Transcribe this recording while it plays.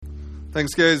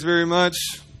Thanks, guys, very much.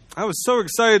 I was so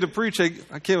excited to preach.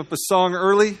 I came up with a song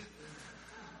early.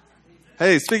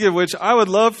 Hey, speaking of which, I would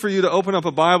love for you to open up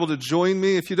a Bible to join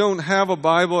me. If you don't have a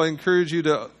Bible, I encourage you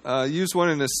to use one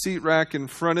in a seat rack in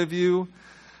front of you.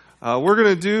 We're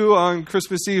going to do on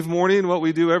Christmas Eve morning what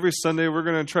we do every Sunday. We're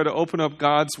going to try to open up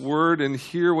God's Word and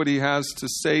hear what He has to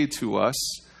say to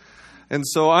us. And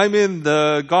so I'm in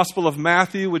the Gospel of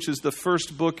Matthew, which is the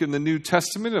first book in the New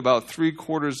Testament, about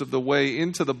 3/4 of the way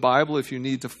into the Bible if you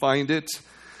need to find it.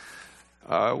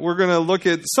 We're going to look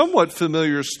at somewhat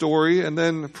familiar story and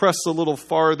then press a little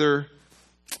farther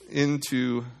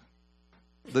into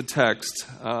the text.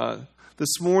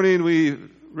 This morning we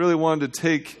really wanted to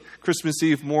take Christmas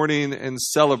Eve morning and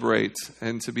celebrate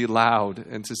and to be loud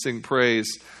and to sing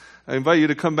praise. I invite you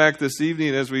to come back this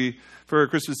evening for our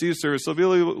Christmas Eve service. It'll be a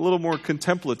little more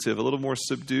contemplative, a little more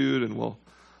subdued, and we'll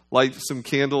light some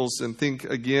candles and think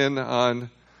again on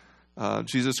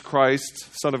Jesus Christ,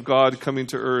 Son of God, coming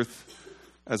to earth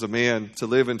as a man to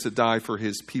live and to die for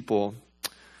His people.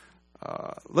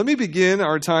 Let me begin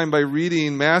our time by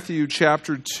reading Matthew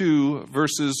chapter 2,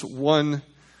 verses 1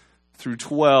 through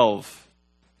 12.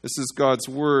 This is God's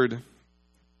Word.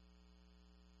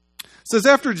 It says,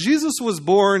 after Jesus was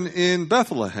born in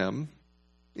Bethlehem,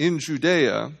 in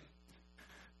Judea,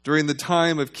 during the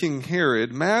time of King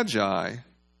Herod, Magi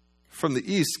from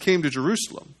the east came to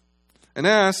Jerusalem and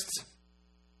asked,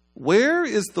 "Where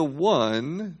is the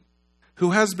one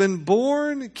who has been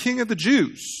born King of the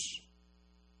Jews?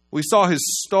 We saw his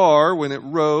star when it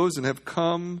rose and have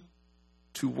come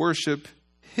to worship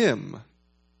him."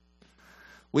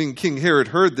 When King Herod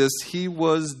heard this, he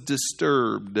was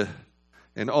disturbed,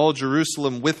 and all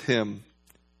Jerusalem with him.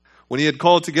 When he had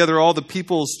called together all the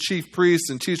people's chief priests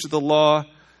and teachers of the law,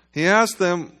 he asked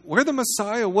them where the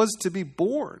Messiah was to be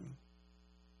born.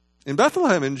 "In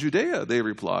Bethlehem in Judea," they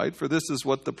replied, "for this is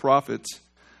what the prophet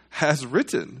has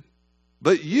written.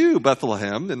 But you,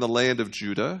 Bethlehem, in the land of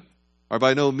Judah, are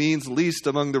by no means least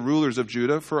among the rulers of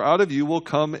Judah, for out of you will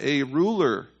come a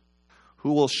ruler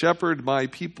who will shepherd my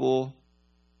people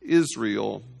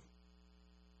Israel."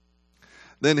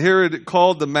 Then Herod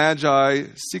called the Magi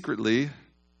secretly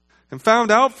and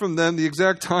found out from them the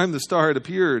exact time the star had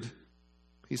appeared.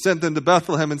 He sent them to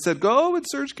Bethlehem and said, "Go and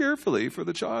search carefully for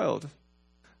the child.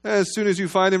 As soon as you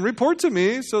find him, report to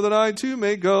me so that I too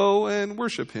may go and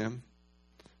worship him."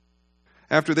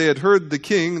 After they had heard the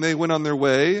king, they went on their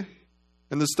way,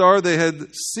 and the star they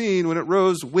had seen when it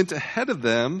rose went ahead of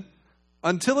them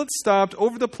until it stopped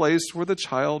over the place where the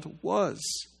child was.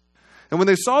 And when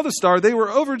they saw the star, they were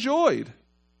overjoyed.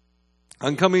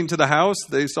 On coming to the house,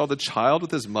 they saw the child with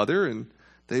his mother, and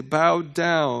they bowed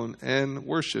down and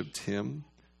worshipped him.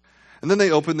 And then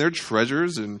they opened their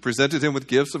treasures and presented him with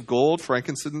gifts of gold,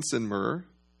 frankincense, and myrrh.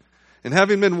 And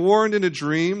having been warned in a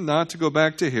dream not to go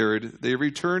back to Herod, they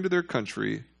returned to their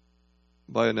country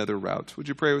by another route. Would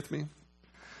you pray with me?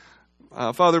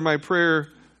 Father, my prayer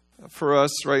for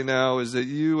us right now is that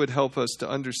you would help us to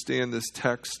understand this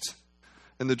text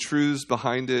and the truths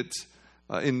behind it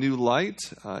in new light,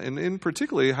 and in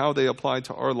particularly how they apply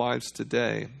to our lives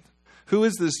today. Who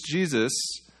is this Jesus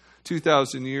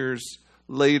 2,000 years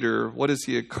later? What has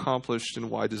he accomplished, and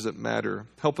why does it matter?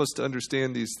 Help us to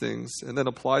understand these things and then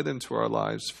apply them to our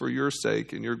lives for your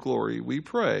sake and your glory, we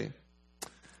pray.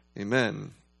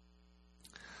 Amen.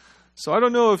 So I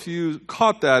don't know if you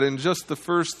caught that in just the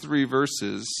first 3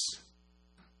 verses,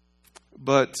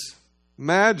 but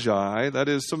Magi, that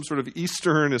is some sort of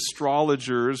Eastern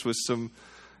astrologers with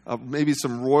maybe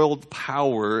some royal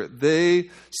power,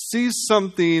 they see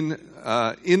something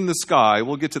in the sky.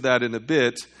 We'll get to that in a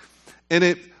bit. And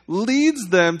it leads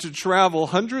them to travel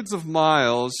hundreds of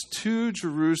miles to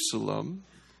Jerusalem.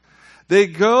 They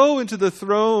go into the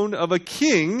throne of a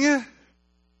king,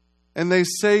 and they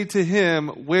say to him,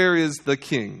 "Where is the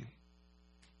king?"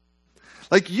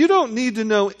 Like, you don't need to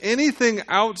know anything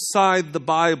outside the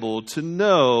Bible to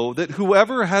know that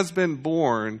whoever has been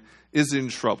born is in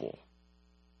trouble.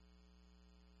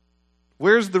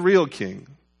 Where's the real king?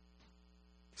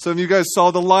 Some of you guys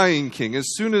saw The Lion King. As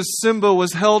soon as Simba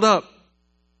was held up,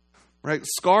 right,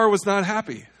 Scar was not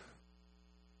happy.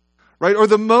 Right? Or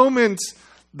the moment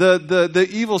the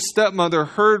evil stepmother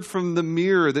heard from the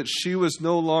mirror that she was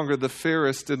no longer the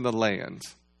fairest in the land,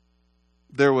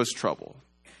 there was trouble.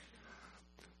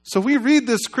 So we read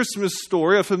this Christmas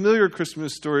story, a familiar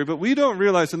Christmas story, but we don't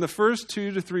realize in the first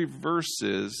 2 to 3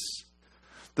 verses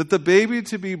that the baby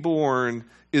to be born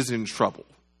is in trouble.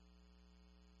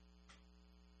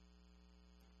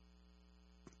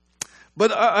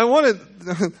 But I wanted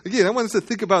us to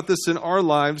think about this in our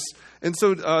lives. And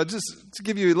so just to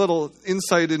give you a little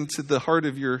insight into the heart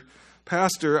of your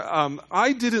Pastor,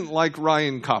 I didn't like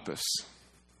Ryan Koppes.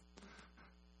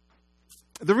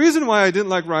 The reason why I didn't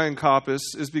like Ryan Koppes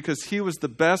is because he was the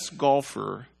best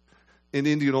golfer in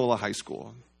Indianola High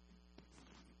School.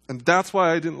 And that's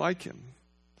why I didn't like him.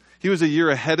 He was a year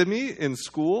ahead of me in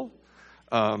school,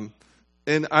 and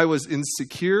I was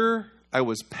insecure, I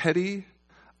was petty,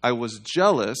 I was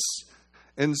jealous,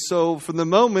 and so from the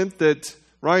moment that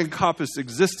Ryan Koppes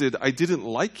existed, I didn't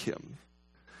like him.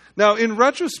 Now, in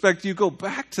retrospect, you go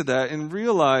back to that and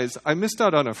realize I missed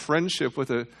out on a friendship with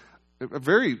a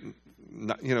very,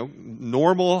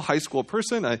 normal high school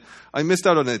person. I missed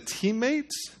out on a teammate.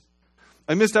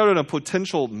 I missed out on a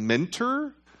potential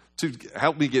mentor to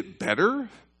help me get better.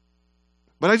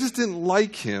 But I just didn't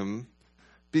like him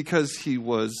because he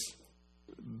was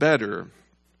better.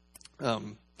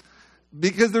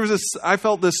 Because I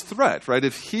felt this threat, right?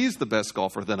 If he's the best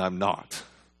golfer, then I'm not.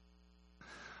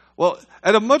 Well,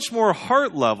 at a much more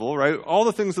heart level, right, all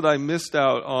the things that I missed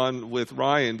out on with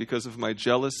Ryan because of my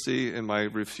jealousy and my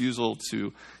refusal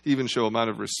to even show amount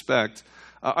of respect,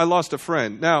 I lost a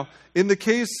friend. Now, in the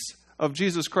case of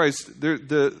Jesus Christ,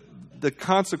 the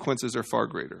consequences are far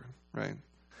greater, right?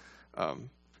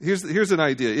 Here's an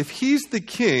idea. If he's the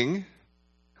king,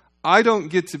 I don't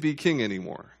get to be king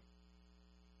anymore.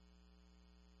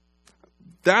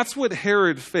 That's what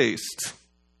Herod faced.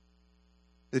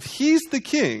 If he's the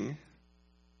king,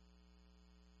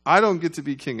 I don't get to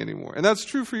be king anymore. And that's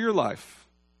true for your life.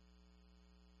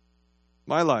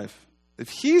 My life. If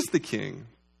he's the king,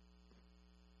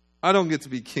 I don't get to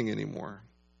be king anymore.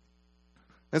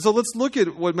 And so let's look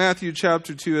at what Matthew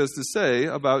chapter 2 has to say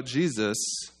about Jesus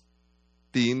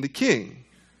being the king.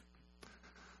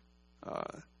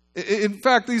 In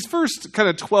fact, these first kind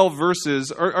of 12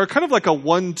 verses are kind of like a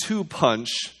 1-2 punch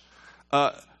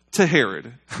to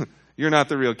Herod. You're not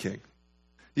the real king.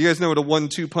 You guys know what a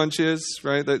 1-2 punch is,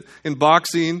 right? That in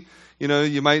boxing,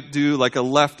 you might do like a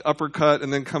left uppercut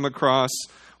and then come across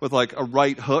with like a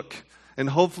right hook. And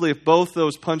hopefully if both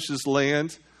those punches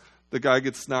land, the guy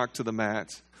gets knocked to the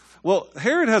mat. Well,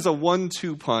 Herod has a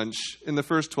 1-2 punch in the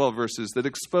first 12 verses that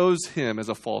expose him as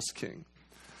a false king.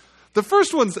 The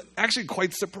first one's actually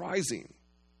quite surprising.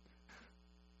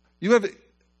 You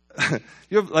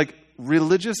have like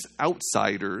religious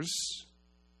outsiders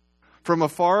from a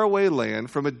faraway land,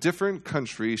 from a different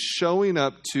country, showing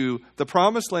up to the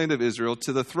promised land of Israel,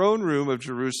 to the throne room of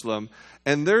Jerusalem,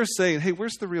 and they're saying, hey,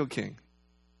 where's the real king?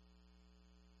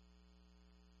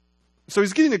 So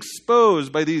he's getting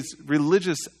exposed by these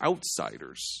religious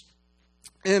outsiders.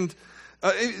 And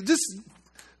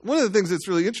one of the things that's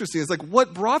really interesting is like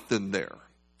what brought them there,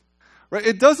 right?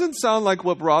 It doesn't sound like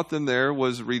what brought them there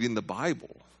was reading the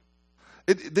Bible.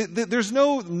 There's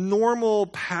no normal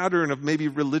pattern of maybe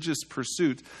religious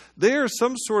pursuit. They are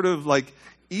some sort of like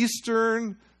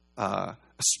Eastern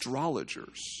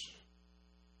astrologers.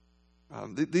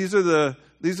 This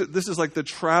is like the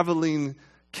traveling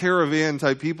caravan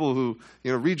type people who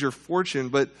read your fortune,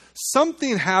 but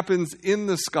something happens in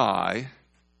the sky,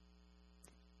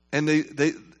 and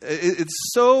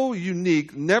it's so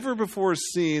unique, never before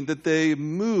seen, that they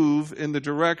move in the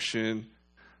direction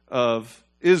of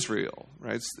Israel,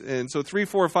 right? And so 300,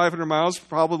 400, 500 miles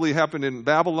probably happened in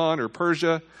Babylon or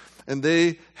Persia, and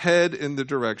they head in the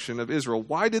direction of Israel.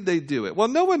 Why did they do it? Well,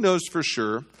 no one knows for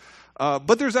sure,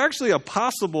 but there's actually a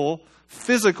possible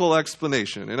physical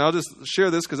explanation. And I'll just share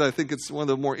this because I think it's one of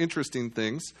the more interesting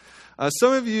things.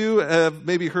 Some of you have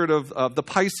maybe heard of the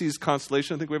Pisces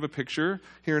constellation. I think we have a picture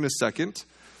here in a second.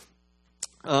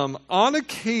 On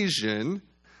occasion,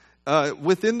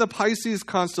 within the Pisces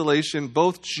constellation,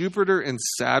 both Jupiter and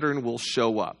Saturn will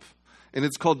show up. And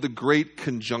it's called the Great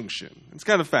Conjunction. It's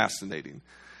kind of fascinating.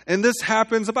 And this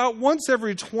happens about once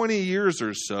every 20 years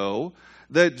or so,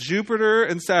 that Jupiter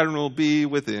and Saturn will be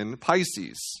within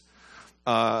Pisces.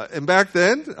 And back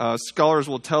then, scholars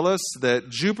will tell us that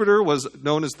Jupiter was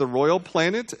known as the royal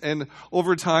planet, and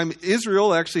over time,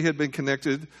 Israel actually had been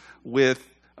connected with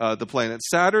the planet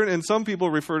Saturn, and some people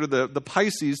refer to the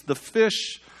Pisces, the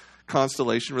fish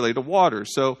constellation related to water.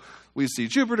 So we see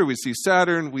Jupiter, we see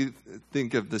Saturn, we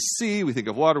think of the sea, we think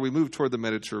of water, we move toward the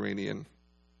Mediterranean.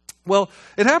 Well,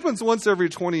 it happens once every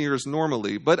 20 years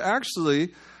normally, but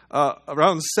actually,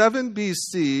 around 7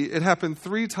 BC, it happened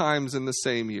 3 times in the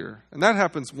same year. And that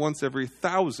happens once every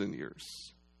 1,000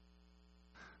 years.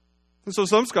 And so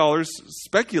some scholars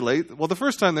speculate, well, the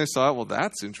first time they saw it, well,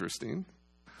 that's interesting.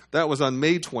 That was on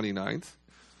May 29th.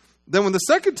 Then when the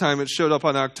second time it showed up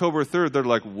on October 3rd, they're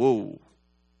like, whoa,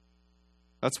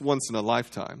 that's once in a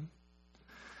lifetime.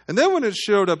 And then when it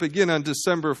showed up again on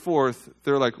December 4th,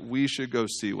 they're like, we should go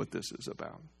see what this is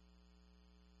about.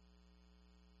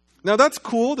 Now, that's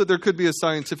cool that there could be a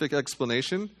scientific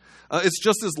explanation. It's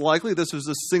just as likely this was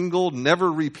a single, never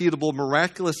repeatable,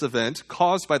 miraculous event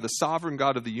caused by the sovereign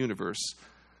God of the universe.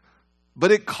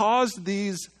 But it caused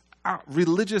these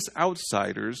religious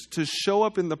outsiders to show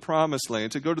up in the promised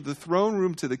land, to go to the throne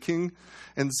room to the king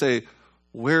and say,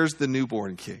 where's the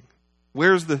newborn king?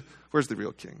 Where's the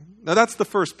real king? Now, that's the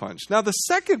first punch. Now, the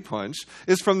second punch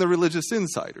is from the religious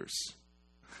insiders.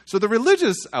 So the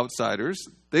religious outsiders,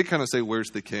 they kind of say, where's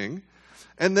the king?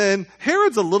 And then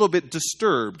Herod's a little bit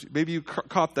disturbed. Maybe you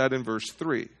caught that in verse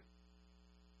 3.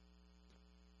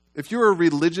 If you're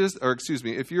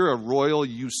a royal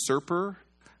usurper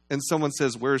and someone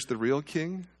says, where's the real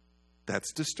king?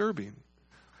 That's disturbing.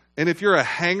 And if you're a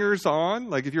hangers-on,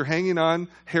 like if you're hanging on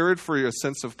Herod for your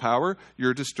sense of power,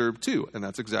 you're disturbed too. And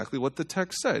that's exactly what the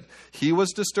text said. He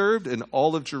was disturbed and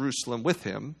all of Jerusalem with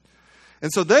him.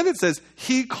 And so then it says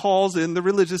he calls in the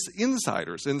religious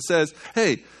insiders and says,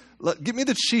 hey, give me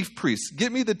the chief priests,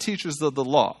 give me the teachers of the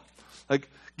law. Like,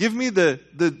 give me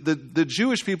the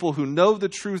Jewish people who know the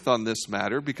truth on this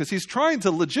matter, because he's trying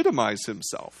to legitimize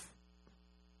himself.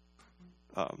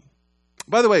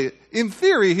 By the way, in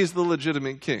theory, he's the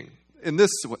legitimate king in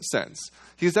this sense.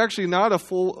 He's actually not a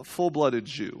full-blooded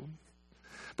Jew.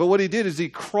 But what he did is he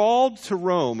crawled to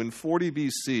Rome in 40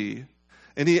 BC,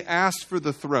 and he asked for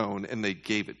the throne, and they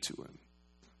gave it to him.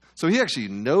 So he actually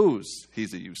knows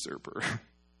he's a usurper.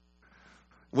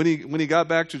 When he got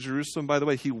back to Jerusalem, by the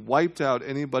way, he wiped out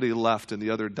anybody left in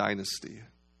the other dynasty.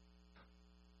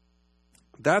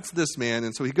 That's this man.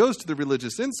 And so he goes to the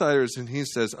religious insiders and he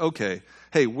says, okay,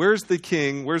 hey, where's the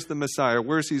king? Where's the Messiah?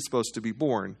 Where's he supposed to be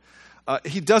born?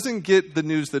 He doesn't get the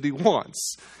news that he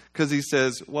wants, because he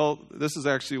says, well, this is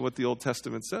actually what the Old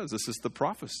Testament says. This is the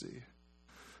prophecy.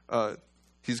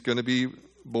 He's going to be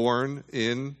born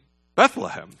in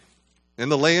Bethlehem, in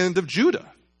the land of Judah.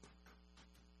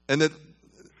 And that,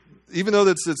 even though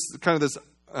it's kind of this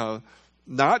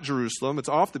not Jerusalem, it's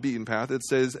off the beaten path, it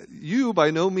says, you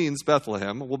by no means,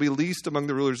 Bethlehem, will be least among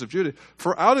the rulers of Judah,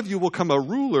 for out of you will come a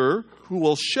ruler who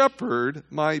will shepherd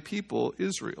my people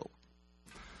Israel.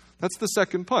 That's the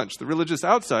second punch. The religious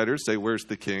outsiders say, where's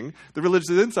the king? The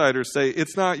religious insiders say,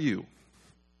 it's not you.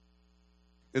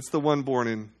 It's the one born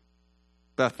in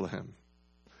Bethlehem.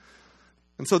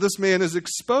 And so this man is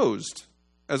exposed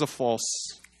as a false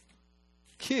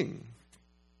king.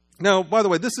 Now, by the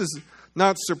way, this is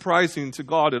not surprising to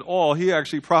God at all. He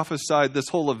actually prophesied this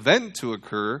whole event to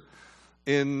occur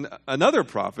in another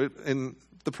prophet, in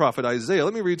the prophet Isaiah.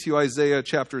 Let me read to you Isaiah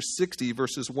chapter 60,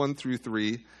 verses 1 through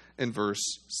 3, and verse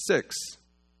 6.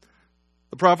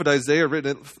 The prophet Isaiah,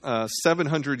 written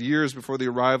 700 years before the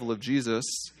arrival of Jesus,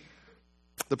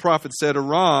 the prophet said,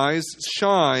 arise,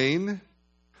 shine,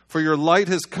 for your light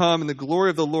has come, and the glory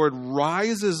of the Lord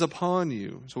rises upon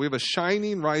you. So we have a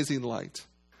shining, rising light.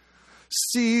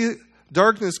 See,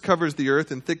 darkness covers the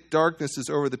earth, and thick darkness is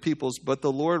over the peoples, but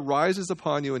the Lord rises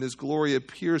upon you, and his glory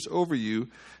appears over you.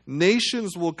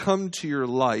 Nations will come to your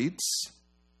lights,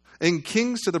 and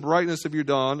kings to the brightness of your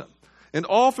dawn. And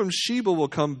all from Sheba will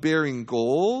come bearing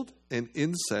gold and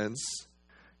incense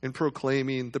and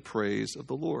proclaiming the praise of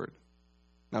the Lord.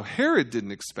 Now, Herod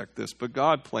didn't expect this, but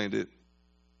God planned it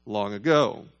long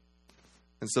ago.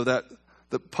 And so that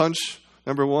the punch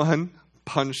number one,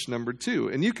 punch number two.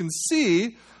 And you can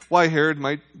see why Herod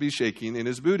might be shaking in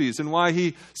his booties and why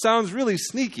he sounds really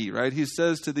sneaky, right? He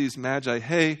says to these magi,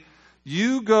 hey,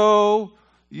 you go,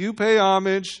 you pay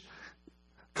homage,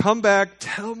 come back,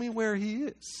 tell me where he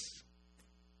is,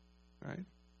 right?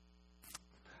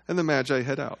 And the magi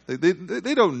head out.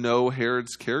 They don't know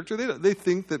Herod's character. They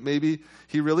think that maybe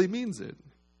he really means it.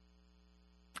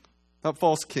 That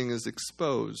false king is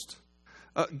exposed.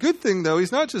 Good thing, though,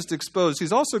 he's not just exposed,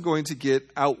 he's also going to get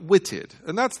outwitted.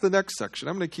 And that's the next section.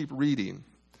 I'm going to keep reading.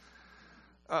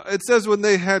 It says when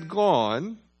they had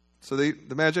gone, so the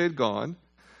Magi had gone,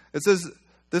 it says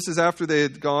this is after they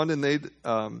had gone and they'd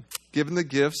given the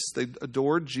gifts, they'd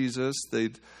adored Jesus,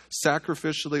 they'd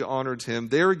sacrificially honored him.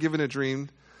 They were given a dream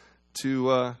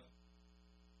to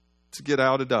get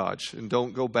out of Dodge and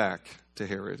don't go back to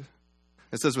Herod.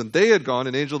 It says, when they had gone,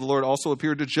 an angel of the Lord also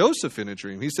appeared to Joseph in a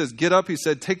dream. He says, get up, he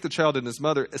said, take the child and his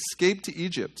mother, escape to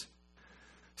Egypt.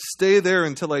 Stay there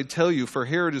until I tell you, for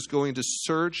Herod is going to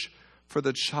search for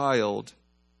the child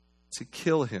to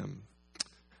kill him.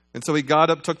 And so he got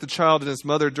up, took the child and his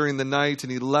mother during the night,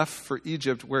 and he left for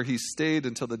Egypt, where he stayed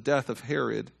until the death of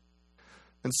Herod.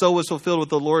 And so was fulfilled what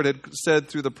the Lord had said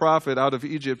through the prophet, out of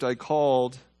Egypt I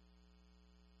called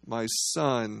my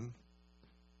son.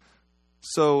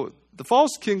 So the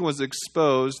false king was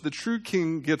exposed, the true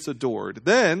king gets adored.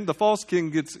 Then the false king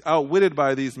gets outwitted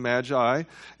by these magi,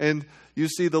 and you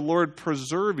see the Lord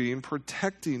preserving,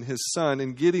 protecting his son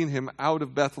and getting him out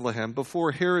of Bethlehem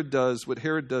before Herod does what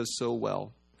Herod does so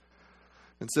well.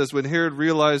 It says, when Herod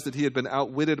realized that he had been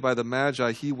outwitted by the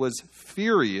magi, he was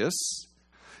furious.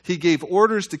 He gave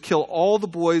orders to kill all the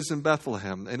boys in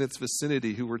Bethlehem and its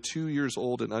vicinity who were 2 years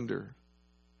old and under,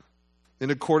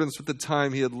 in accordance with the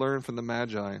time he had learned from the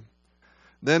magi.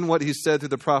 Then what he said through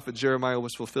the prophet Jeremiah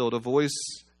was fulfilled. A voice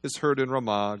is heard in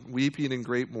Ramah, weeping in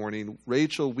great mourning,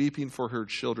 Rachel weeping for her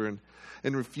children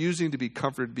and refusing to be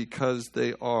comforted because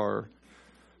they are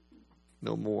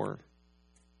no more.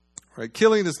 Right?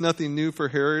 Killing is nothing new for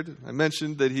Herod. I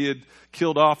mentioned that he had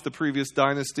killed off the previous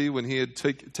dynasty when he had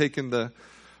taken the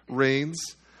reigns.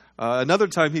 Another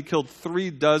time he killed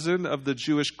 36 of the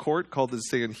Jewish court called the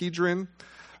Sanhedrin.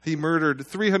 He murdered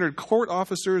 300 court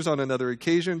officers on another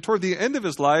occasion. Toward the end of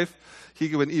his life,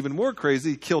 he went even more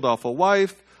crazy. He killed off a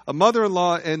wife, a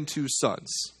mother-in-law, and 2 sons.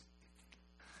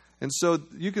 And so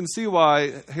you can see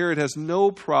why Herod has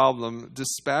no problem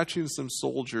dispatching some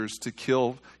soldiers to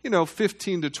kill,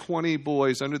 15 to 20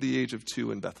 boys under the age of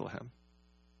 2 in Bethlehem.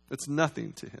 It's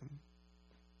nothing to him.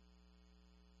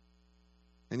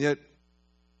 And yet,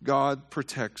 God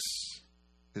protects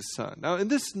his son. Now, in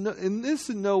this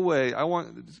in no way, I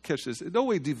want to catch this, in no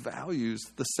way devalues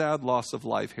the sad loss of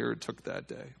life Herod took that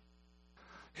day.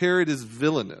 Herod is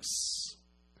villainous.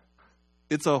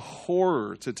 It's a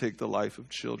horror to take the life of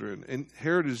children. And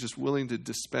Herod is just willing to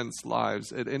dispense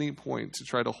lives at any point to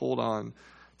try to hold on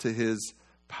to his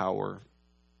power.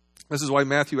 This is why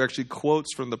Matthew actually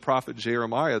quotes from the prophet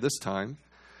Jeremiah this time.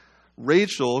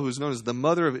 Rachel, who's known as the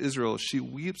mother of Israel, she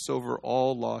weeps over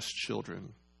all lost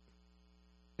children.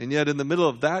 And yet in the middle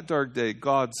of that dark day,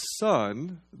 God's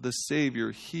Son, the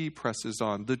Savior, he presses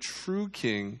on. The true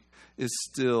King is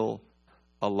still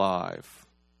alive.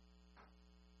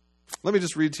 Let me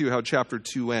just read to you how chapter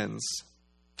 2 ends.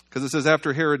 Because it says,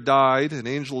 after Herod died, an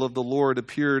angel of the Lord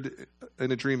appeared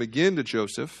in a dream again to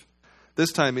Joseph.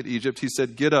 This time in Egypt, he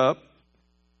said, get up,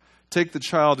 take the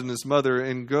child and his mother,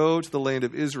 and go to the land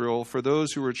of Israel, for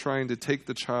those who were trying to take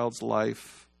the child's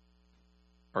life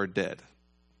are dead.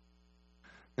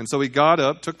 And so he got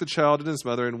up, took the child and his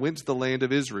mother, and went to the land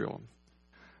of Israel.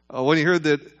 When he heard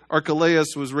that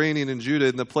Archelaus was reigning in Judah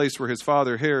in the place where his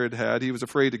father Herod had, he was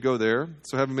afraid to go there.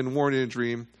 So having been warned in a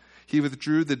dream, he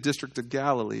withdrew the district of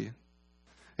Galilee.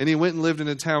 And he went and lived in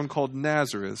a town called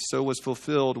Nazareth. So was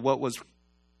fulfilled what was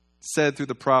said through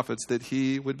the prophets, that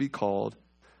he would be called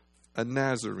a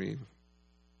Nazarene.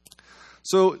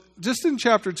 So just in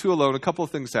chapter 2 alone, a couple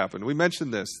of things happen. We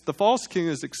mentioned this. The false king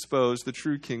is exposed. The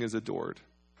true king is adored.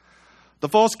 The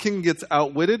false king gets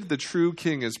outwitted. The true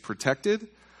king is protected.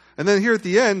 And then here at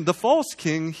the end, the false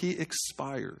king, he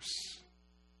expires.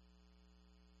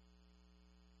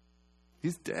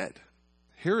 He's dead.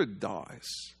 Herod dies.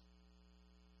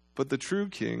 But the true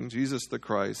king, Jesus the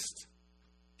Christ,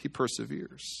 he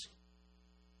perseveres.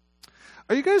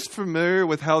 Are you guys familiar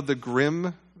with how the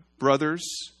Grimm brothers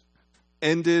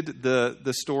ended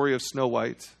the story of Snow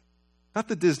White? Not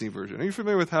the Disney version. Are you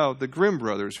familiar with how the Grimm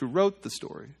brothers, who wrote the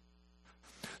story?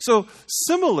 So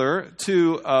similar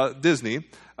to Disney,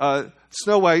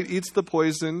 Snow White eats the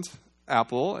poisoned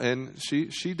apple and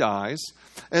she dies.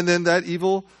 And then that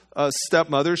evil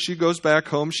stepmother, she goes back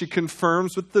home. She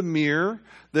confirms with the mirror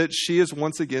that she is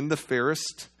once again the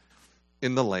fairest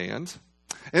in the land.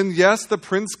 And yes, the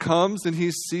prince comes and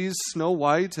he sees Snow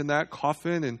White in that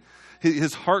coffin, and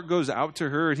his heart goes out to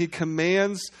her, and he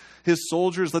commands his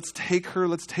soldiers, let's take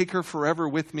her forever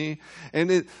with me.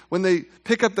 And when they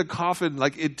pick up the coffin,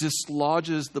 like it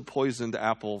dislodges the poisoned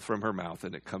apple from her mouth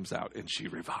and it comes out and she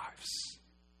revives.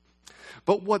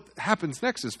 But what happens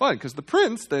next is fun, because the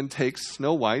prince then takes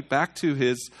Snow White back to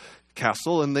his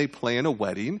castle and they plan a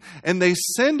wedding, and they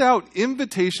send out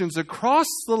invitations across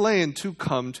the land to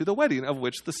come to the wedding, of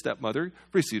which the stepmother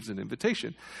receives an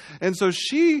invitation. And so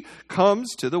she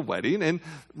comes to the wedding, and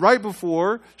right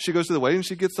before she goes to the wedding,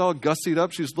 she gets all gussied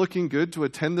up. She's looking good to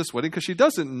attend this wedding because she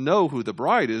doesn't know who the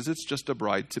bride is. It's just a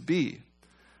bride-to-be.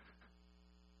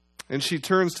 And she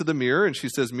turns to the mirror and she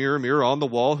says, mirror, mirror on the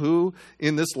wall, who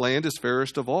in this land is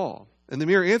fairest of all? And the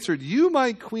mirror answered, you,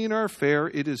 my queen, are fair,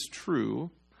 it is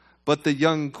true. But the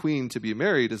young queen to be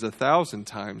married is 1,000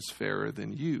 times fairer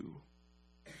than you.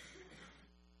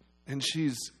 And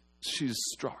she's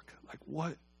struck. Like,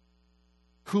 what?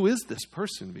 Who is this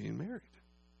person being married?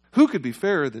 Who could be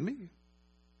fairer than me?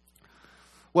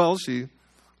 Well, she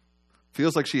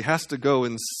feels like she has to go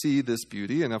and see this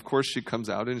beauty. And of course she comes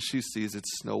out and she sees it's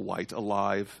Snow White,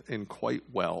 alive and quite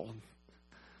well.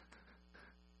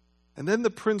 And then the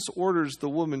prince orders the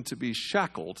woman to be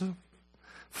shackled,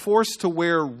 forced to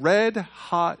wear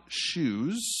red-hot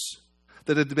shoes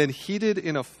that had been heated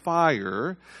in a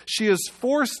fire. She is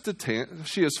forced to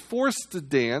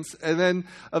dance, and then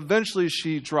eventually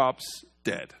she drops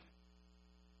dead.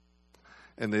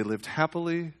 And they lived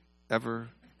happily ever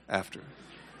after.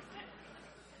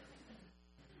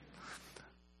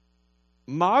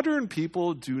 Modern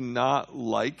people do not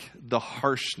like the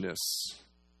harshness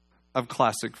of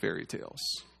classic fairy tales.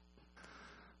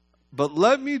 But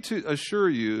let me assure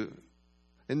you,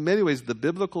 in many ways, the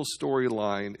biblical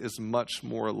storyline is much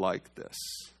more like this.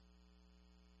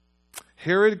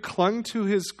 Herod clung to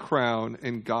his crown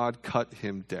and God cut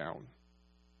him down.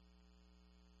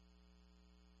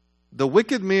 The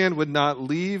wicked man would not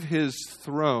leave his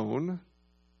throne,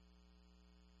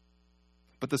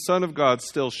 but the Son of God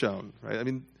still shone, right? I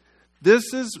mean,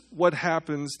 this is what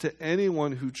happens to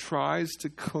anyone who tries to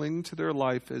cling to their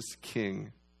life as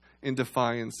king in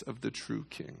defiance of the true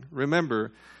king.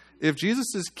 Remember, if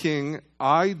Jesus is king,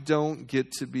 I don't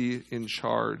get to be in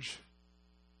charge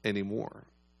anymore.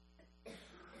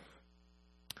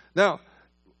 Now,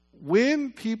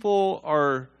 when people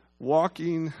are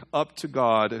walking up to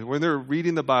God, when they're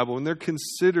reading the Bible, when they're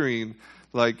considering,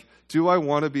 like, do I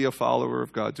want to be a follower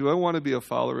of God? Do I want to be a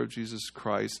follower of Jesus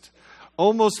Christ?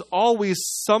 Almost always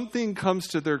something comes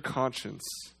to their conscience.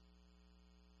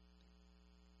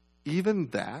 Even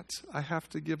that I have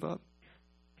to give up?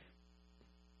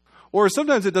 Or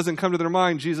sometimes it doesn't come to their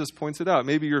mind. Jesus points it out.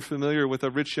 Maybe you're familiar with a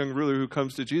rich young ruler who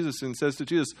comes to Jesus and says to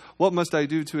Jesus, "What must I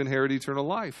do to inherit eternal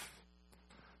life?"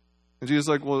 And Jesus is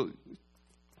like, "Well,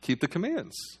 keep the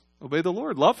commands. Obey the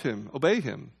Lord. Love him. Obey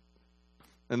him."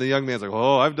 And the young man's like,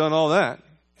 "Oh, I've done all that."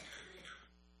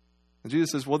 And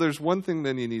Jesus says, "Well, there's one thing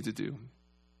then you need to do.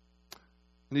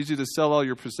 I need you to sell all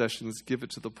your possessions, give it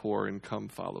to the poor, and come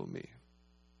follow me."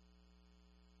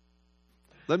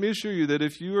 Let me assure you that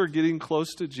if you are getting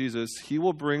close to Jesus, he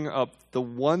will bring up the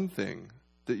one thing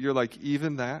that you're like,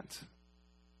 even that?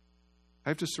 I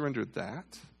have to surrender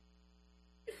that?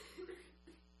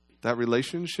 That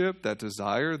relationship, that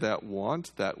desire, that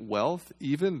want, that wealth,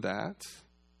 even that?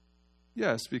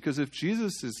 Yes, because if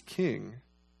Jesus is king,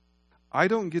 I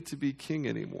don't get to be king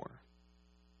anymore.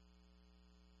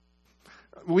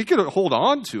 We could hold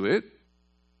on to it.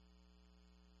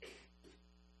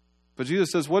 But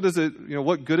Jesus says, what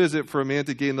good is it for a man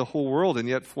to gain the whole world and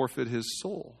yet forfeit his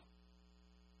soul?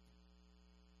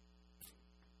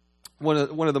 One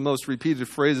of the most repeated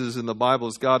phrases in the Bible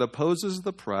is, God opposes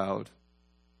the proud,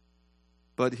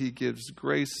 but he gives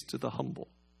grace to the humble.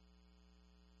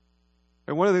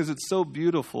 And one of the things that's so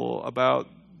beautiful about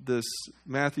this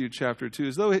Matthew chapter 2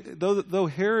 is though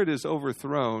Herod is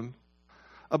overthrown,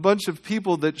 a bunch of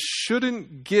people that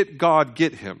shouldn't get God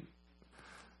get him.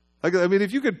 Like, I mean,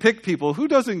 if you could pick people, who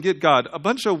doesn't get God? A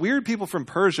bunch of weird people from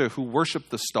Persia who worship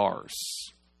the stars.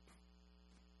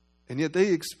 And yet they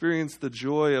experience the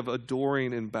joy of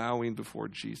adoring and bowing before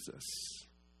Jesus.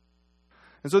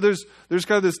 And so there's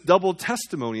kind of this double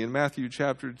testimony in Matthew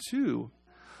chapter 2.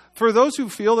 For those who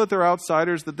feel that they're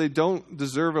outsiders, that they don't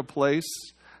deserve a place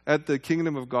at the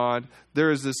kingdom of God, there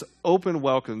is this open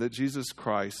welcome that Jesus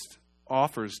Christ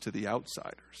offers to the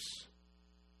outsiders.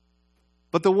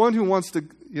 But the one who wants to,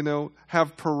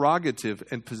 have prerogative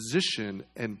and position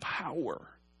and power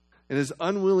and is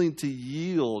unwilling to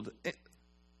yield,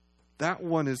 that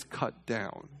one is cut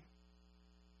down.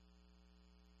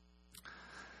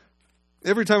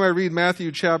 Every time I read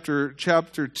Matthew chapter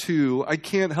 2, I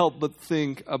can't help but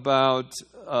think about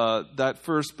that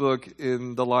first book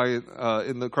in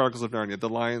the Chronicles of Narnia, The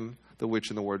Lion, the Witch,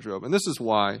 and the Wardrobe. And this is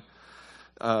why.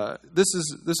 This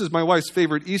is my wife's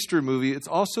favorite Easter movie. It's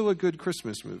also a good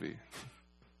Christmas movie.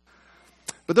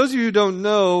 But those of you who don't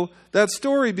know, that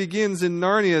story begins in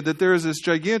Narnia, that there is this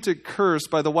gigantic curse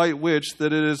by the White Witch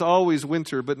that it is always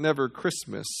winter but never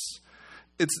Christmas.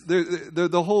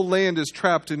 The whole land is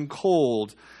trapped in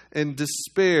cold and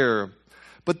despair.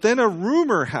 But then a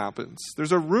rumor happens.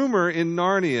 There's a rumor in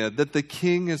Narnia that the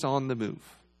king is on the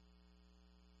move.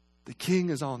 The king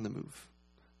is on the move.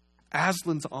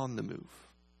 Aslan's on the move.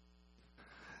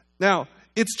 Now,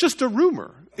 it's just a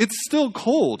rumor. It's still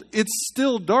cold. It's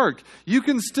still dark. You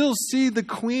can still see the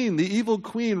queen, the evil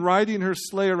queen, riding her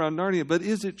sleigh around Narnia. But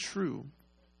is it true?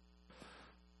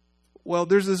 Well,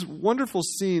 there's this wonderful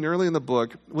scene early in the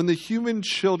book when the human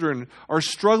children are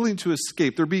struggling to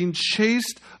escape. They're being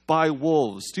chased by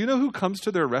wolves. Do you know who comes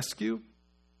to their rescue?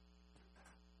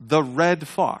 The red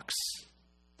fox.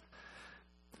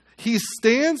 He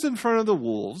stands in front of the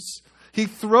wolves. He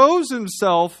throws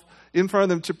himself in front of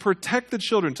them to protect the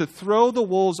children, to throw the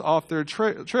wolves off their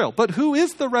trail. But who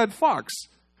is the red fox?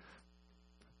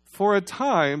 For a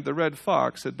time, the red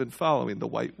fox had been following the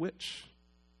white witch.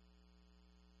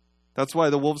 That's why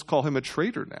the wolves call him a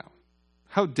traitor now.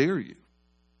 How dare you?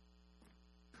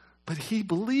 But he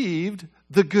believed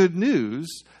the good news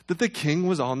that the king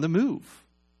was on the move.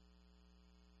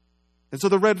 And so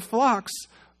the red fox,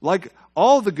 like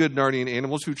all the good Narnian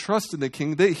animals who trust in the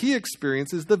king, he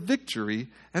experiences the victory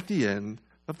at the end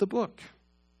of the book.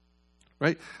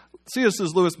 Right? C.S.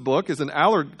 Lewis' book is an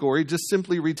allegory just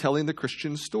simply retelling the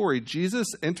Christian story. Jesus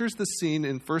enters the scene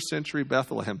in first century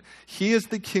Bethlehem. He is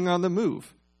the king on the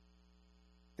move.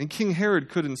 And King Herod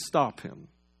couldn't stop him.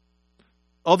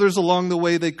 Others along the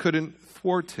way, they couldn't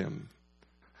thwart him.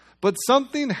 But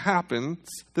something happens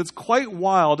that's quite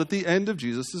wild at the end of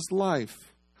Jesus'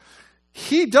 life.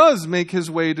 He does make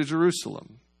his way to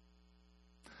Jerusalem.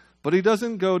 But he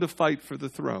doesn't go to fight for the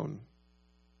throne.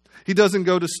 He doesn't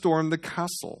go to storm the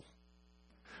castle.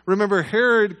 Remember,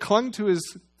 Herod clung to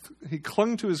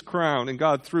his crown and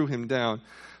God threw him down.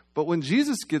 But when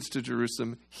Jesus gets to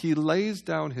Jerusalem, he lays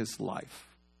down his life.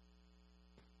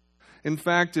 In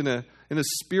fact, in a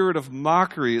spirit of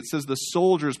mockery, it says the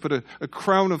soldiers put a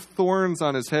crown of thorns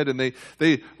on his head and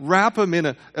they wrap him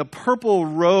in a purple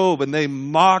robe and they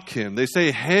mock him. They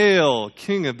say, "Hail,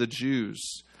 King of the Jews."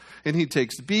 And he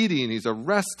takes beating. He's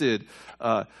arrested.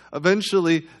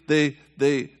 Eventually,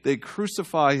 they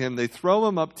crucify him. They throw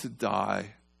him up to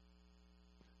die.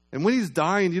 And when he's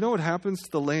dying, do you know what happens to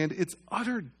the land? It's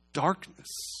utter darkness.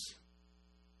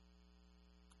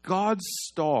 God's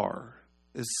star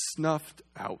is snuffed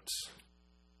out.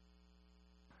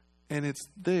 And it's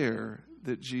there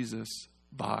that Jesus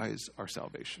buys our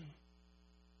salvation.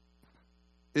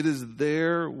 It is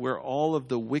there where all of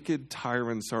the wicked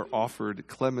tyrants are offered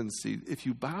clemency. If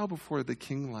you bow before the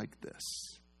king like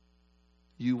this,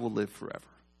 you will live forever.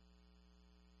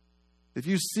 If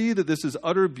you see that this is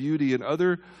utter beauty and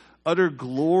utter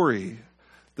glory,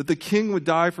 that the king would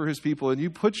die for his people, and you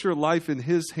put your life in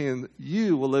his hand,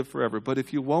 you will live forever. But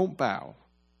if you won't bow,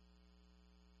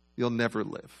 you'll never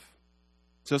live.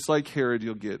 Just like Herod,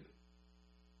 you'll get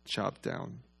chopped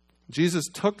down. Jesus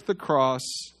took the cross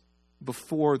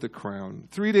before the crown.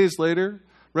 3 days later,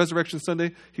 Resurrection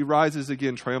Sunday, he rises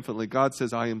again triumphantly. God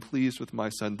says, "I am pleased with my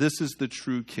son." This is the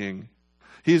true king.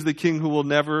 He is the king who will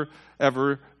never,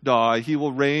 ever die. He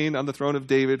will reign on the throne of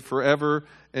David forever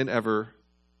and ever.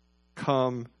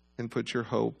 Come and put your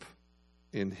hope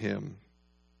in him.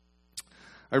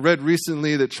 I read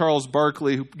recently that Charles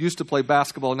Barkley, who used to play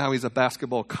basketball, now he's a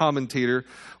basketball commentator.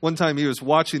 One time he was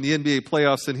watching the NBA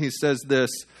playoffs and he says this.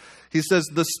 He says,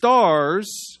 "The stars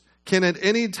can at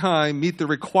any time meet the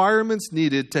requirements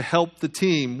needed to help the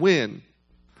team win.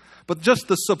 But just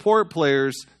the support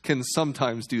players can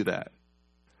sometimes do that."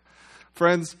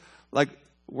 Friends,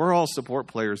 we're all support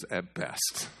players at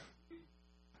best.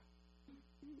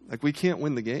 We can't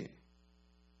win the game.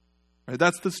 Right?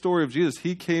 That's the story of Jesus.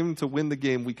 He came to win the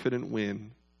game we couldn't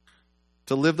win.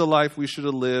 To live the life we should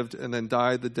have lived and then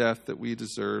die the death that we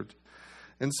deserved.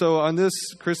 And so on this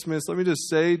Christmas, let me just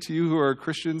say to you who are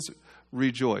Christians,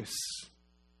 rejoice.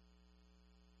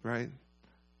 Right?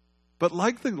 But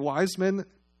like the wise men,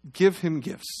 give him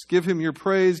gifts. Give him your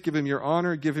praise. Give him your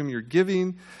honor. Give him your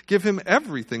giving. Give him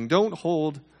everything. Don't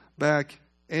hold back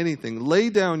anything. Lay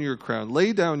down your crown.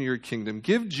 Lay down your kingdom.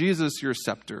 Give Jesus your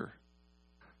scepter.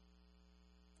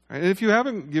 Right? And if you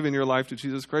haven't given your life to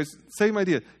Jesus Christ, same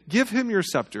idea. Give him your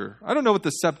scepter. I don't know what the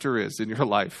scepter is in your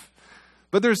life,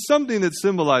 but there's something that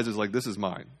symbolizes this is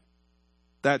mine.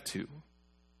 That too.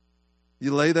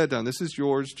 You lay that down. This is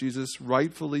yours, Jesus,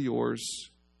 rightfully yours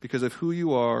because of who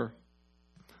you are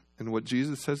and what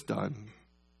Jesus has done.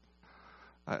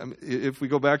 If we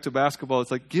go back to basketball,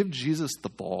 it's give Jesus the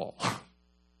ball.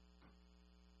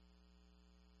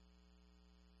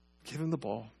 Give him the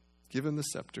ball. Give him the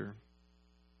scepter.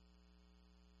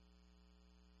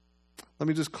 Let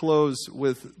me just close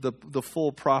with the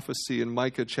full prophecy in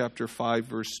Micah chapter 5,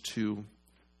 verse 2.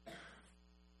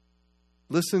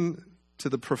 Listen to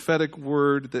the prophetic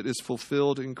word that is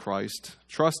fulfilled in Christ.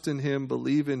 Trust in him,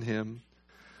 believe in him.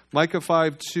 Micah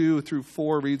 5, 2 through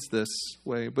 4 reads this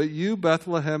way. "But you,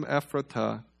 Bethlehem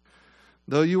Ephrathah,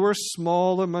 though you are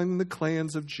small among the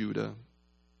clans of Judah,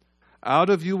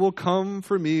 out of you will come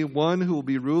for me one who will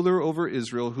be ruler over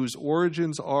Israel, whose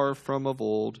origins are from of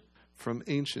old, from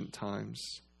ancient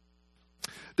times.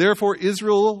 Therefore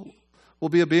Israel will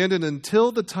be abandoned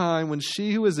until the time when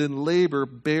she who is in labor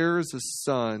bears a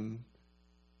son,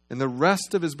 and the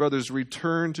rest of his brothers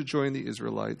return to join the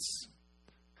Israelites.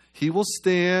 He will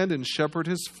stand and shepherd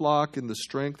his flock in the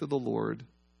strength of the Lord,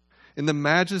 in the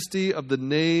majesty of the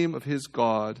name of his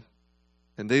God,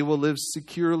 and they will live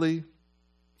securely,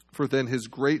 for then his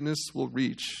greatness will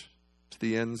reach to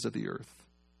the ends of the earth.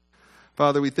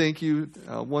 Father, we thank you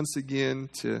once again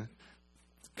to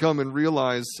come and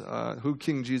realize who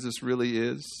King Jesus really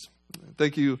is.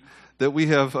 Thank you that we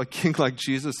have a king like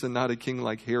Jesus and not a king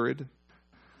like Herod.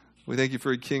 We thank you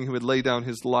for a king who would lay down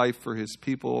his life for his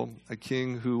people, a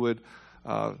king who would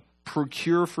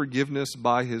procure forgiveness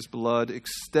by his blood,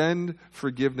 extend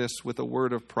forgiveness with a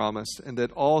word of promise, and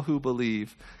that all who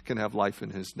believe can have life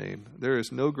in his name. There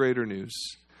is no greater news.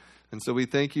 And so we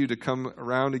thank you to come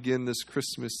around again this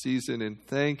Christmas season, and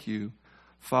thank you,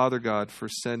 Father God, for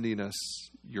sending us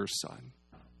your Son.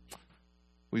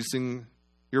 We sing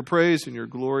your praise and your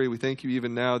glory. We thank you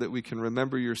even now that we can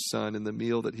remember your Son in the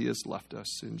meal that he has left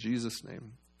us. In Jesus'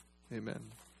 name,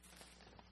 amen.